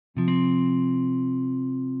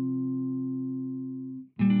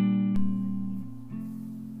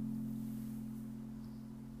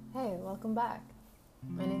Welcome back.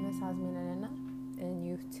 My name is Hasmin Elena, and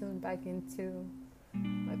you've tuned back into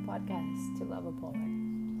my podcast, To Love a Poet.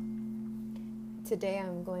 Today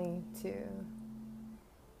I'm going to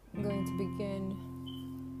begin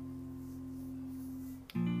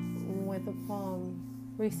with a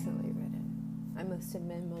poem recently written. I must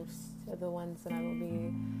admit most of the ones that I will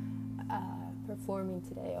be performing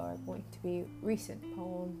today are going to be recent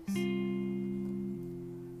poems.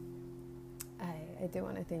 I do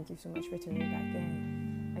want to thank you so much for tuning back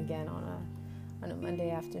in again on a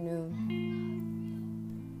Monday afternoon.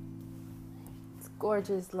 It's a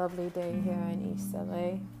gorgeous, lovely day here in East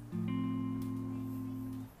LA.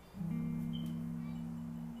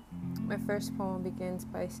 My first poem begins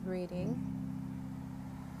by reading,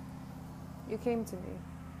 "You came to me.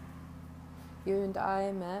 You and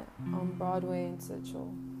I met on Broadway in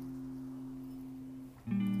Central.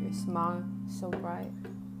 Your smile so bright,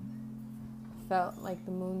 felt like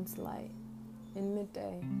the moon's light in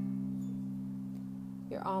midday.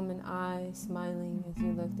 Your almond eyes smiling as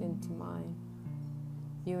you looked into mine.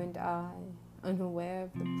 You and I, unaware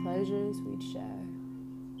of the pleasures we'd share.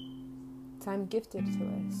 Time gifted to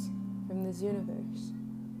us from this universe.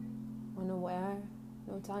 Unaware,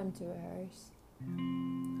 no time to rehearse.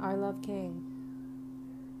 Our love came.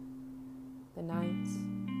 The nights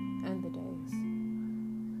and the days,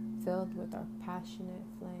 filled with our passionate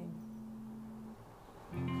flame.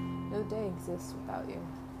 No day exists without you.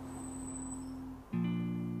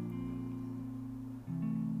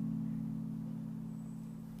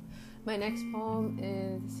 My next poem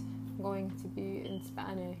is going to be in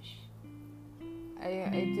Spanish.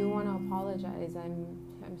 I do want to apologize.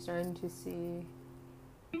 I'm starting to see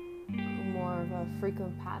more of a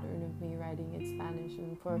frequent pattern of me writing in Spanish.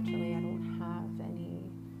 Unfortunately, I don't have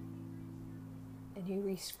any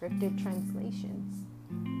re-scripted translations.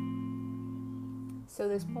 So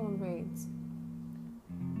this poem reads,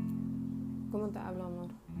 ¿Cómo te hablo, amor?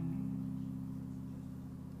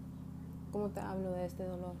 ¿Cómo te hablo de este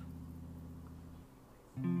dolor?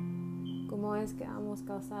 ¿Cómo es que hemos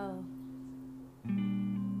causado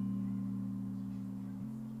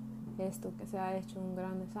esto que se ha hecho un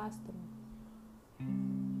gran desastre?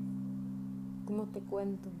 ¿Cómo te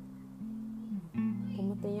cuento?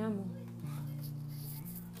 ¿Cómo te llamo?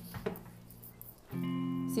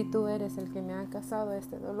 Si tú eres el que me ha causado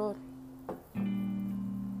este dolor.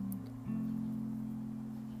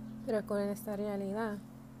 Pero con esta realidad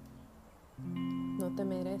no te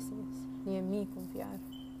mereces ni en mí confiar.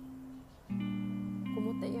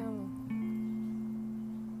 ¿Cómo te llamo?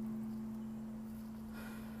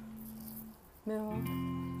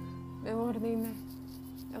 Mejor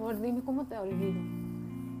dime cómo te olvido.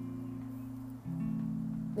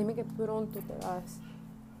 Dime que pronto te vas.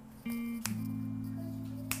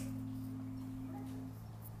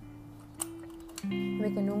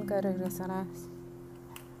 Dime que nunca regresarás.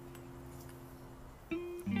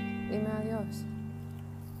 Dime adiós.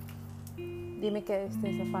 Dime que esta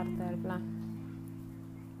es parte del plan.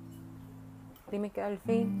 Dime que al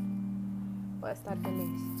fin voy a estar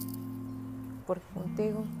feliz. Porque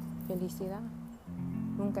contigo, felicidad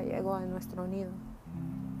nunca llegó a nuestro nido.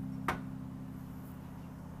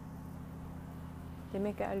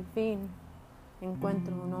 Dime que al fin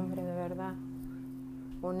encuentro un hombre de verdad,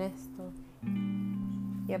 honesto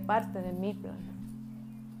y aparte de mi plan.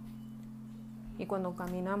 Y cuando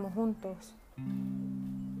caminamos juntos,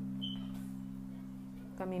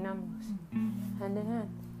 caminamos hand in hand,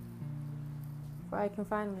 for I can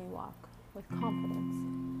finally walk with confidence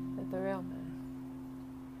like the real man.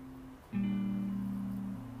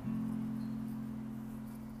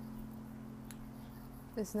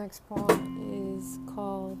 This next poem is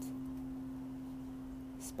called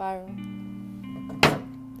Spiral.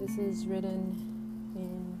 This is written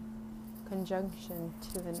in conjunction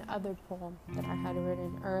to another poem that I had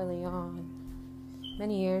written early on,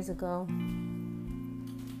 many years ago.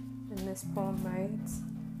 And this poem writes,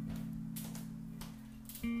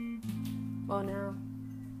 "Oh, now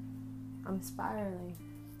I'm spiraling.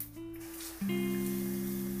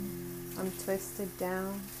 I'm twisted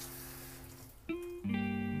down.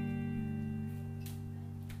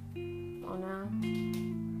 Oh, now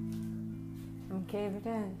I'm caved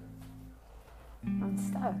in. I'm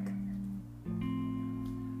stuck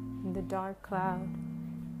in the dark cloud.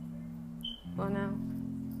 Oh, now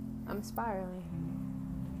I'm spiraling.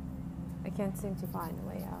 I can't seem to find a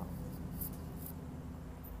way out.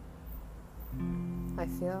 I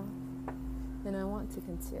feel and I want to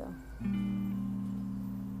conceal,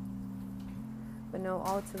 but know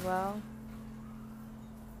all too well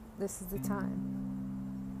this is the time,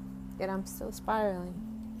 yet I'm still spiraling.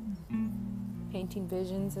 painting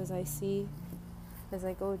visions as I see, as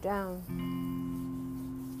I go down.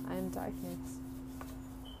 I am darkness.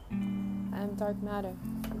 I am dark matter,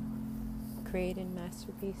 creating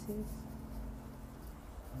masterpieces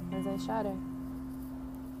as I shatter.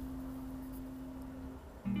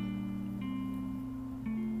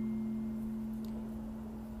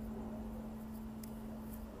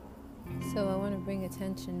 So I want to bring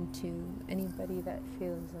attention to anybody that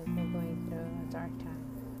feels like they're going through a dark time.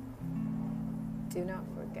 Do not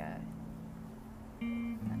forget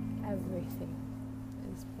that everything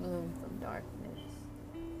is bloomed from darkness.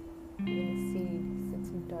 Even a seed sits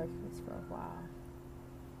in darkness for a while.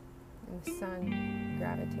 And the sun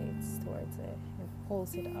gravitates towards it and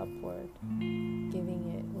pulls it upward, giving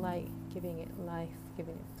it light, giving it life,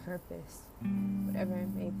 giving it purpose. Whatever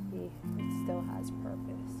it may be, it still has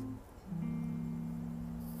purpose.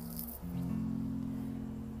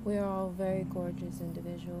 We are all very gorgeous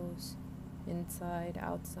individuals, inside,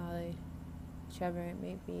 outside, whichever it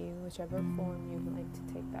may be, whichever form you'd like to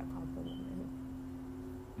take that compliment in.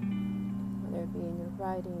 Whether it be in your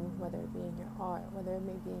writing, whether it be in your art, whether it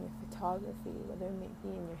may be in your photography, whether it may be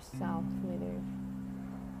in yourself,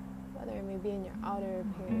 whether it may be in your outer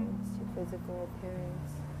appearance, your physical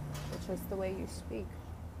appearance, or just the way you speak,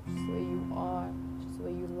 just the way you are, just the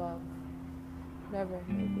way you love, whatever it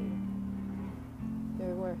may be.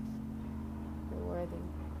 You're worth. You're worthy.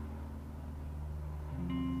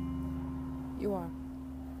 You are.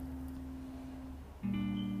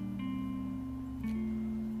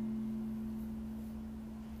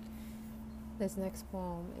 This next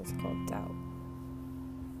poem is called Doubt.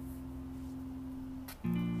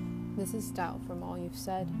 This is doubt from all you've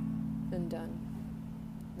said and done.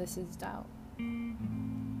 This is doubt.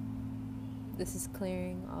 This is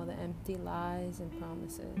clearing all the empty lies and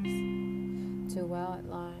promises to well at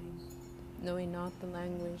lying, knowing not the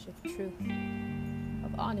language of truth,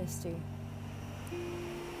 of honesty.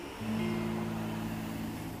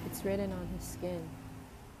 It's written on his skin.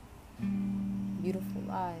 Beautiful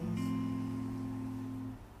lies.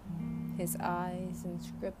 His eyes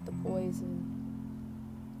inscript the poison.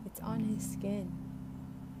 It's on his skin.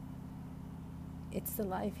 It's the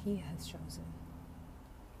life he has chosen.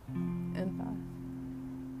 Empath.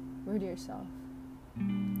 Root yourself.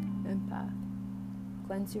 Empath.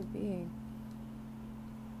 Cleanse your being.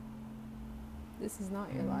 This is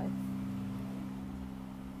not your life.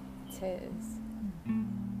 It's his.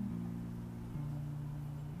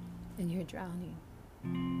 And you're drowning.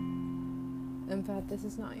 Empath, this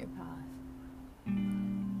is not your path.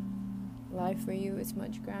 Life for you is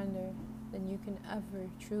much grander than you can ever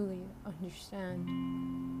truly understand.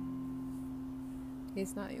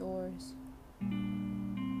 It's not yours,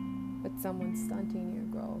 but someone stunting your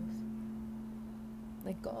growth.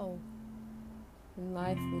 Let go, and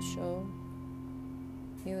life will show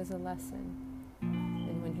he was a lesson,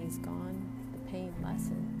 and when he's gone, the pain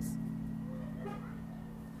lessens.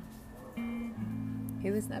 He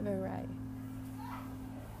was never right,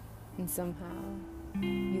 and somehow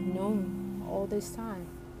you've known all this time,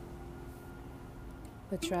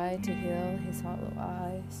 but tried to heal his hollow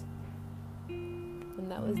eyes, and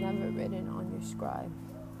that was never written on your scribe.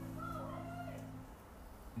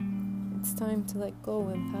 It's time to let go,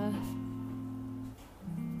 empath.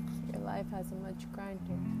 Your life has a much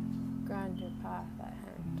grander path at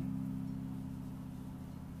hand.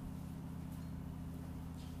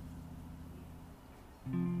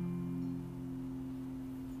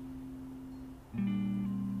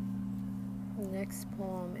 The next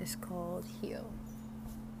poem is called Heal.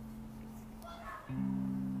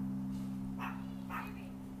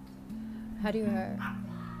 How do you hurt?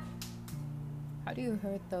 How do you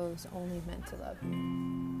hurt those only meant to love you?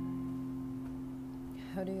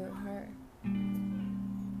 How do you hurt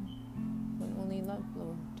when only love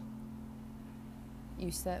bloomed?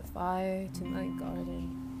 You set fire to my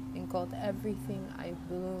garden and called everything I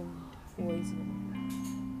bloomed poison.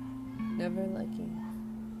 Never looking,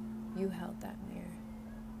 you held that mirror.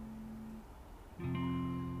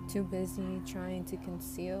 Too busy trying to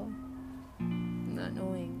conceal, not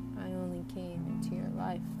knowing I only came into your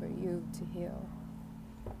life for you to heal.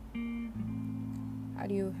 How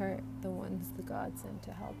do you hurt the ones the God sent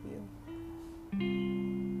to help you?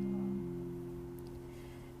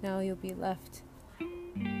 Now you'll be left,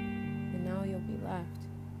 and now you'll be left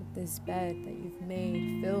with this bed that you've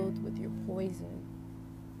made filled with your poison.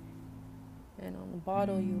 And on the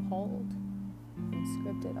bottle you hold,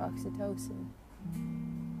 inscripted oxytocin.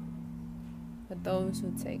 But those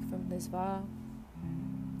who take from this vial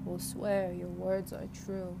will swear your words are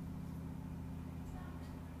true.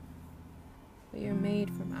 But you're made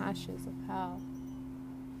from ashes of hell.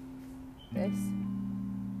 This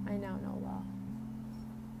I now know well.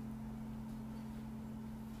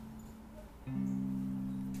 I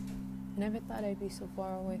never thought I'd be so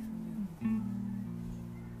far away from you.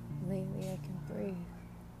 Lately I can breathe.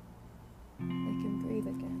 I can breathe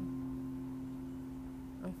again.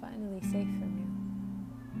 I'm finally safe from you.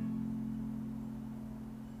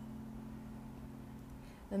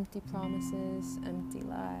 Empty promises, empty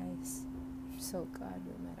lies. I'm so glad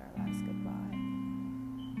we met our last goodbye.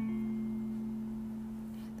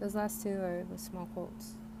 Those last two are the small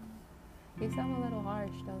quotes. They sound a little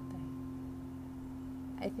harsh, don't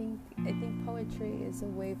they? I think poetry is a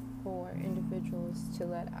way for individuals to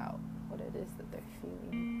let out what it is that they're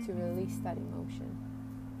feeling, to release that emotion.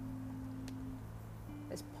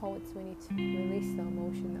 As poets, we need to release the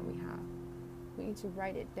emotion that we have. We need to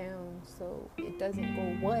write it down so it doesn't go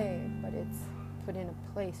away, but it's put in a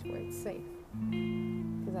place where it's safe.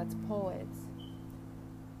 Because that's poets.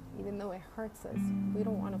 Even though it hurts us, we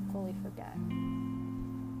don't want to fully forget.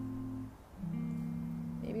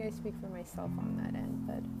 Maybe I speak for myself on that end,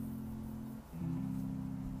 but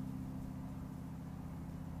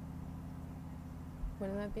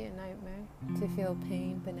wouldn't that be a nightmare? To feel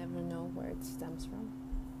pain but never know where it stems from?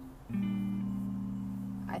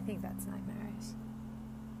 I think that's nightmares.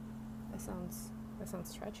 That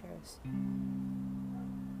sounds treacherous.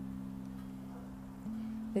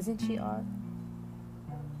 Isn't she art?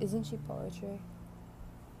 Isn't she poetry?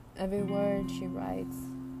 Every word she writes,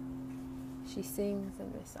 she sings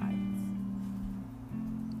and recites,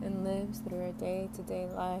 and lives through her day-to-day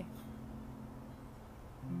life.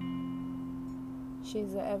 She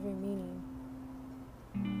is the every meaning,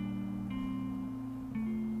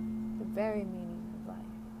 the very meaning of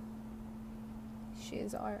life. She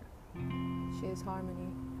is art. She is harmony.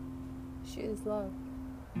 She is love.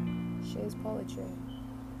 She is poetry.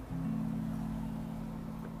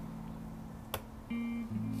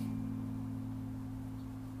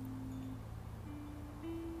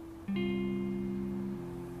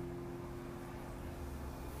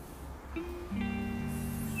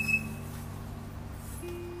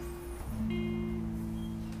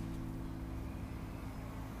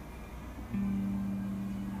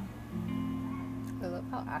 I love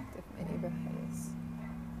how active my neighborhood is.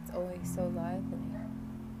 It's always so lively.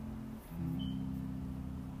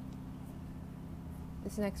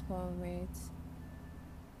 This next poem reads,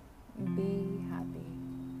 "Be happy."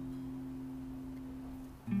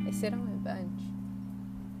 I sit on my bench.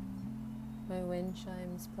 My wind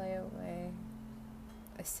chimes play away.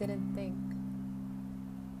 I sit and think.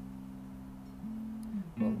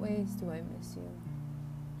 What ways do I miss you?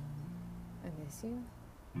 I miss you?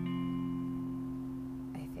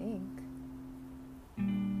 I think.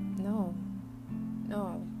 No.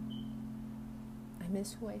 I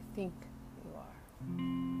miss who I think you are.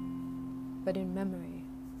 But in memory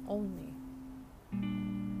only.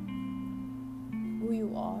 Who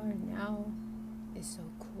you are now is so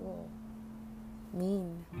cruel,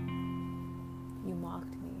 mean. You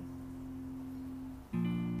mocked me.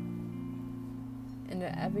 And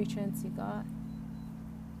at every chance you got,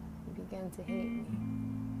 you began to hate me.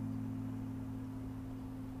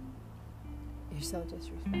 You're so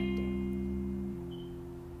disrespecting.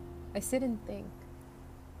 I sit and think.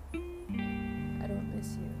 I don't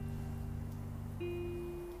miss you.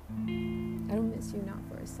 I don't miss you not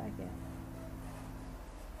for a second.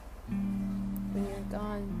 When you're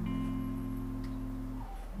gone,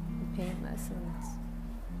 the pain lessens.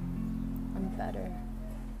 I'm better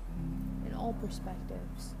in all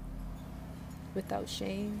perspectives. Without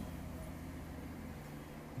shame,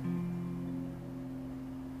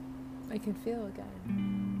 I can feel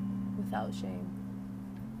again. Without shame.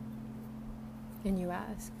 And you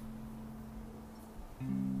ask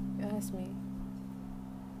me,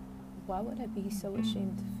 why would I be so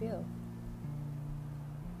ashamed to feel?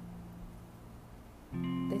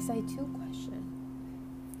 This I too question.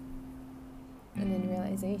 And in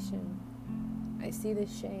realization, I see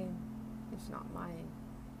this shame is not mine.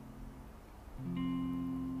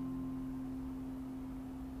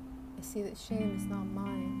 I see that shame is not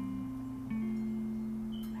mine,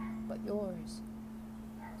 but yours.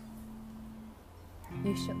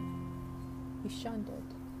 You shunned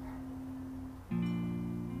it.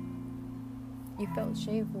 You felt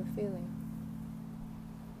shame for feeling.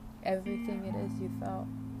 Everything it is you felt,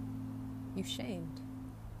 you shamed.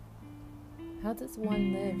 How does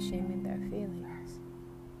one live shaming their feelings?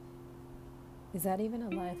 Is that even a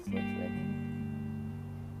life worth living?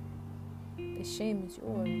 The shame is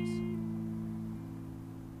yours.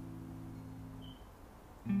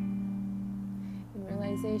 In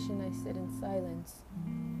realization, I sit in silence.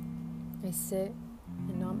 I sit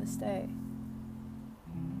and namaste.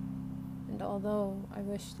 And although I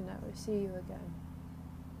wish to never see you again,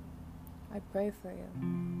 I pray for you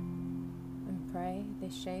and pray the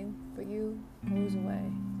shame for you goes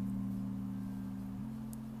away.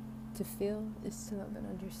 To feel is to have an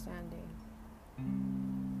understanding.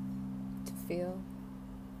 To feel,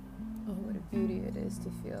 oh, what a beauty it is to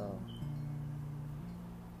feel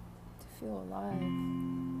alive,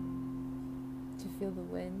 to feel the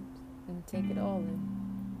wind and take it all in,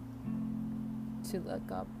 to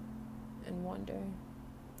look up and wonder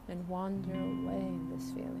and wander away in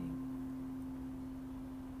this feeling.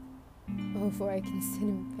 Oh, for I can sit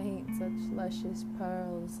and paint such luscious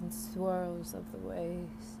pearls and swirls of the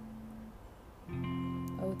waves.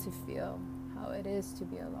 Oh, to feel how it is to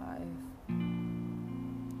be alive.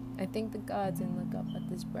 I thank the gods and look up at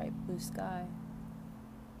this bright blue sky.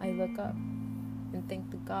 I look up and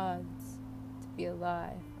thank the gods to be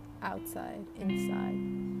alive, outside, inside,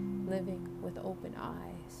 living with open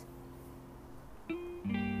eyes.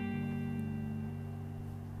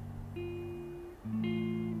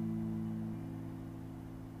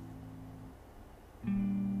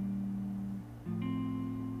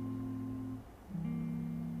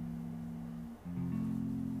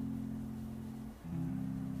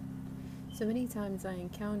 So many times I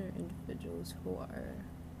encounter individuals who are,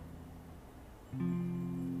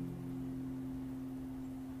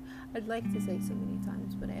 I'd like to say so many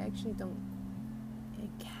times, but I actually don't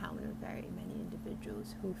encounter very many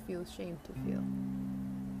individuals who feel shame to feel.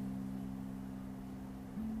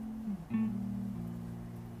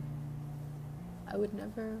 I would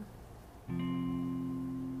never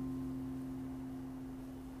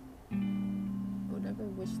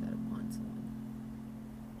wish that upon someone,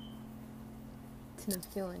 to not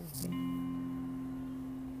feel anything,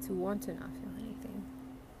 to want to not feel anything.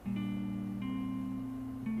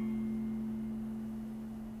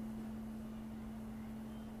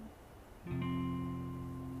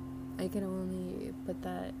 I can only put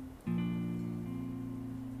that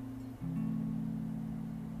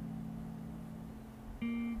I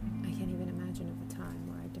can't even imagine of a time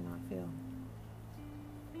where I did not feel.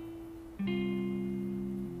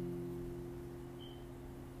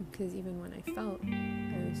 Because even when I felt,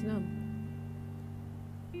 I was numb.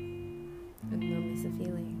 And numb is a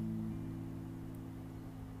feeling.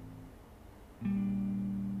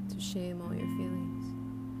 To shame all your feelings.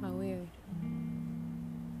 How weird.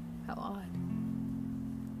 How odd.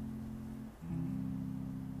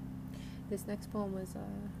 This next poem was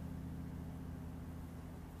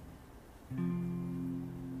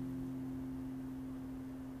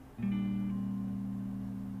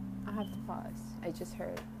I have to pause. I just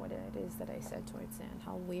heard what it is that I said towards the end.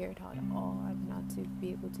 How weird, how odd not to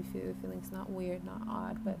be able to feel your feelings. Not weird, not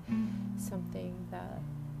odd, but something that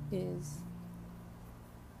is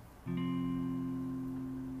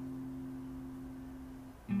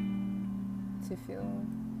to feel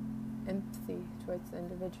empathy towards the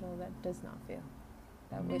individual that does not feel,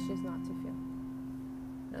 that wishes not to feel.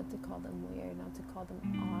 Not to call them weird, not to call them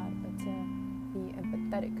odd, but to be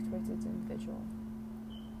empathetic towards its individual.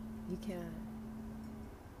 You can't,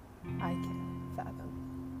 I can't fathom.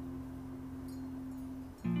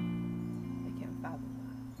 I can't fathom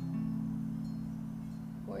that.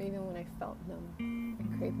 Or even when I felt numb, I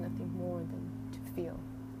craved nothing more than to feel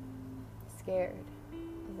scared,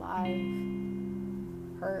 alive,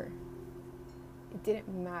 hurt. It didn't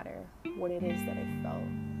matter what it is that I felt.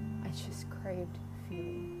 I just craved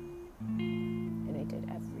feeling. And I did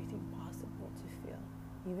everything possible to feel,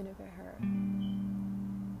 even if it hurt.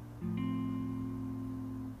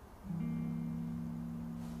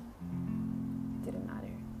 It didn't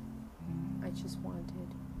matter. I just wanted to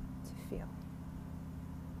feel.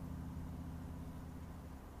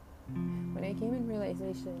 When I came in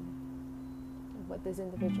realization of what this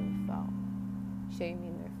individual felt,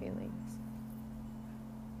 shaming their feelings,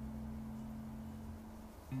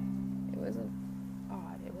 it wasn't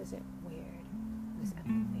odd, it wasn't weird, it was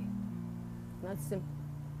empathy. Not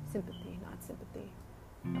sympathy, not sympathy,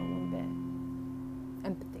 not one bit.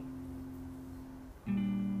 Empathy.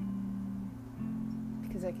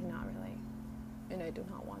 Because I cannot relate, and I do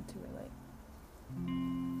not want to relate.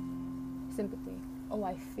 Sympathy. Oh,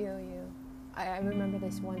 I feel you. I remember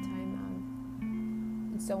this one time,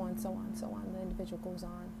 and so on. The individual goes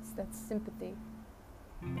on. So that's sympathy.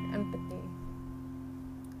 But empathy.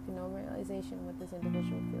 No realization of what this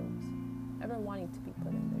individual feels. Ever wanting to be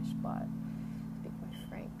put in their spot. To be quite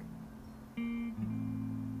frank.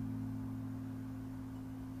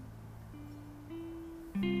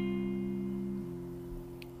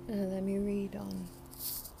 Let me read on.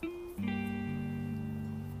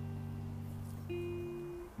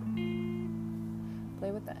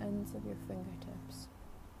 ends of your fingertips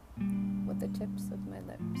with the tips of my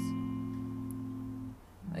lips.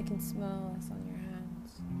 I can smell us on your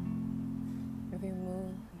hands. Every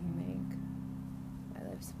move you make, my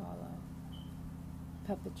lips follow.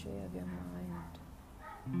 Puppetry of your mind.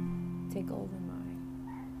 Take over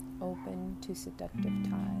mine. Open to seductive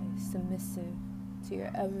ties, submissive to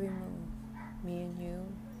your every move. Me and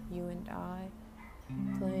you and I,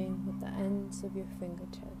 playing with the ends of your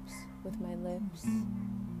fingertips, with my lips,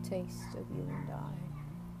 taste of you and I.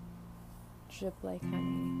 Drip like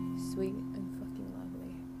honey, sweet and fucking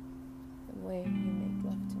lovely, the way you make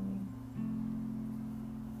love to me.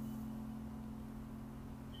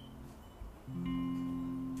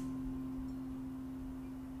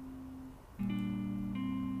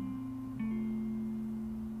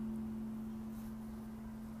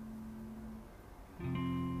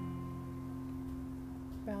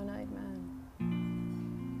 Brown-eyed man,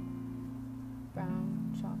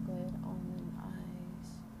 brown chocolate almond eyes.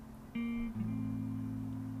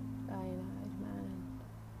 Cyanide man,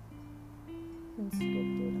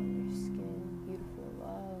 inscripted on your skin, beautiful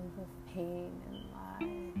love of pain and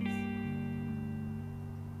lies.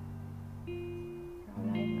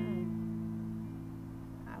 Brown-eyed man,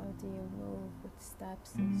 how do you move with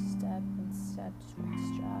steps and steps with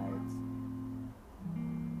strides?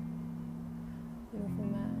 Beautiful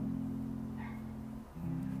man,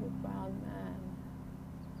 beautiful brown man,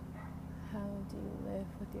 how do you live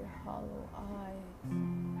with your hollow eyes?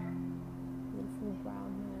 Beautiful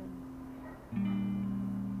brown man.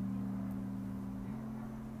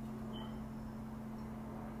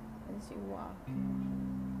 As you walk,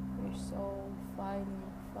 your soul fighting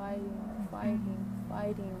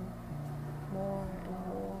more and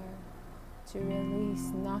more to release,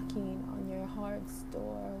 knocking on your heart's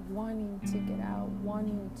door, wanting to get out,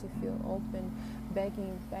 wanting to feel open,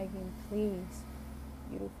 begging, please.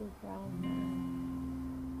 Beautiful brown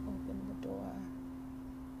man, open the door.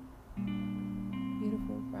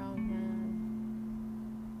 Beautiful brown man,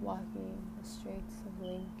 walking the streets of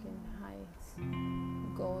Lincoln Heights,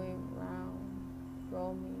 going round,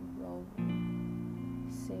 roaming,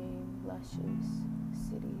 seeing luscious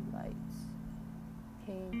city lights.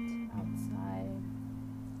 Paint outside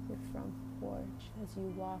your front porch as you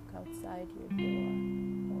walk outside your door,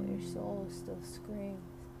 while your soul still screams,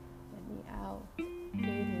 let me out,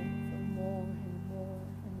 pleading for more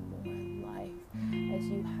and more life, as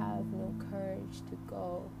you have no courage to go,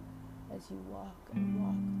 as you walk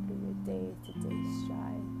through your day-to-day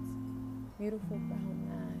strides. Beautiful brown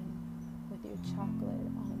man with your chocolate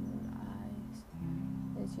almond eyes,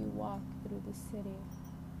 as you walk through the city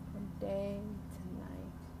from day to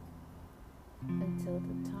night, until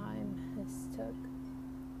the time has took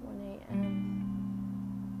 1 a.m.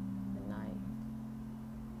 the night.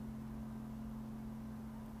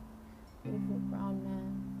 Beautiful brown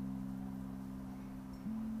man,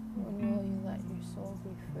 when will you let your soul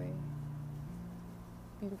be free?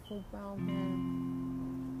 Beautiful brown man,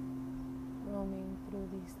 roaming through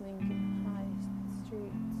these Lincoln Heights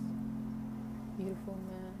streets. Beautiful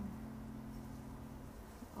man,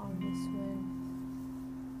 on this wind.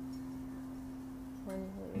 When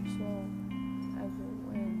will your soul ever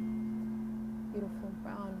win? Beautiful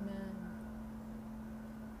brown man,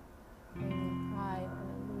 claiming pride and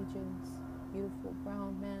allegiance. Beautiful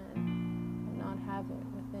brown man, cannot have it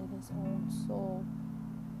within his own soul,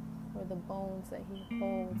 where the bones that he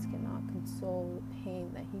holds cannot console the pain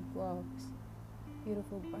that he grows.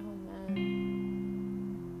 Beautiful brown man,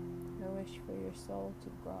 I wish for your soul to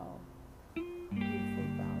grow. Beautiful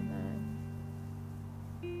brown man,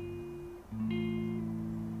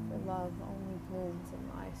 for love only blooms in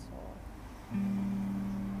my soul.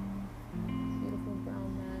 Beautiful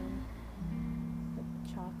brown man with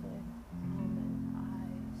chocolate almond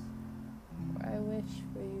eyes, where I wish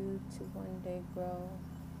for you to one day grow.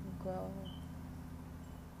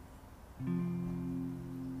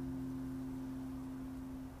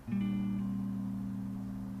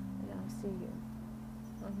 And I'll see you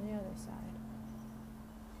on the other side.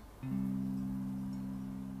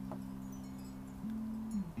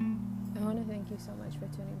 I want to thank you so much for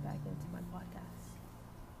tuning back into my podcast.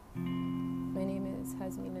 My name is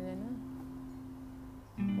Hasmina Nina,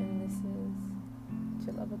 and this is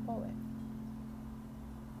To Love a Poet.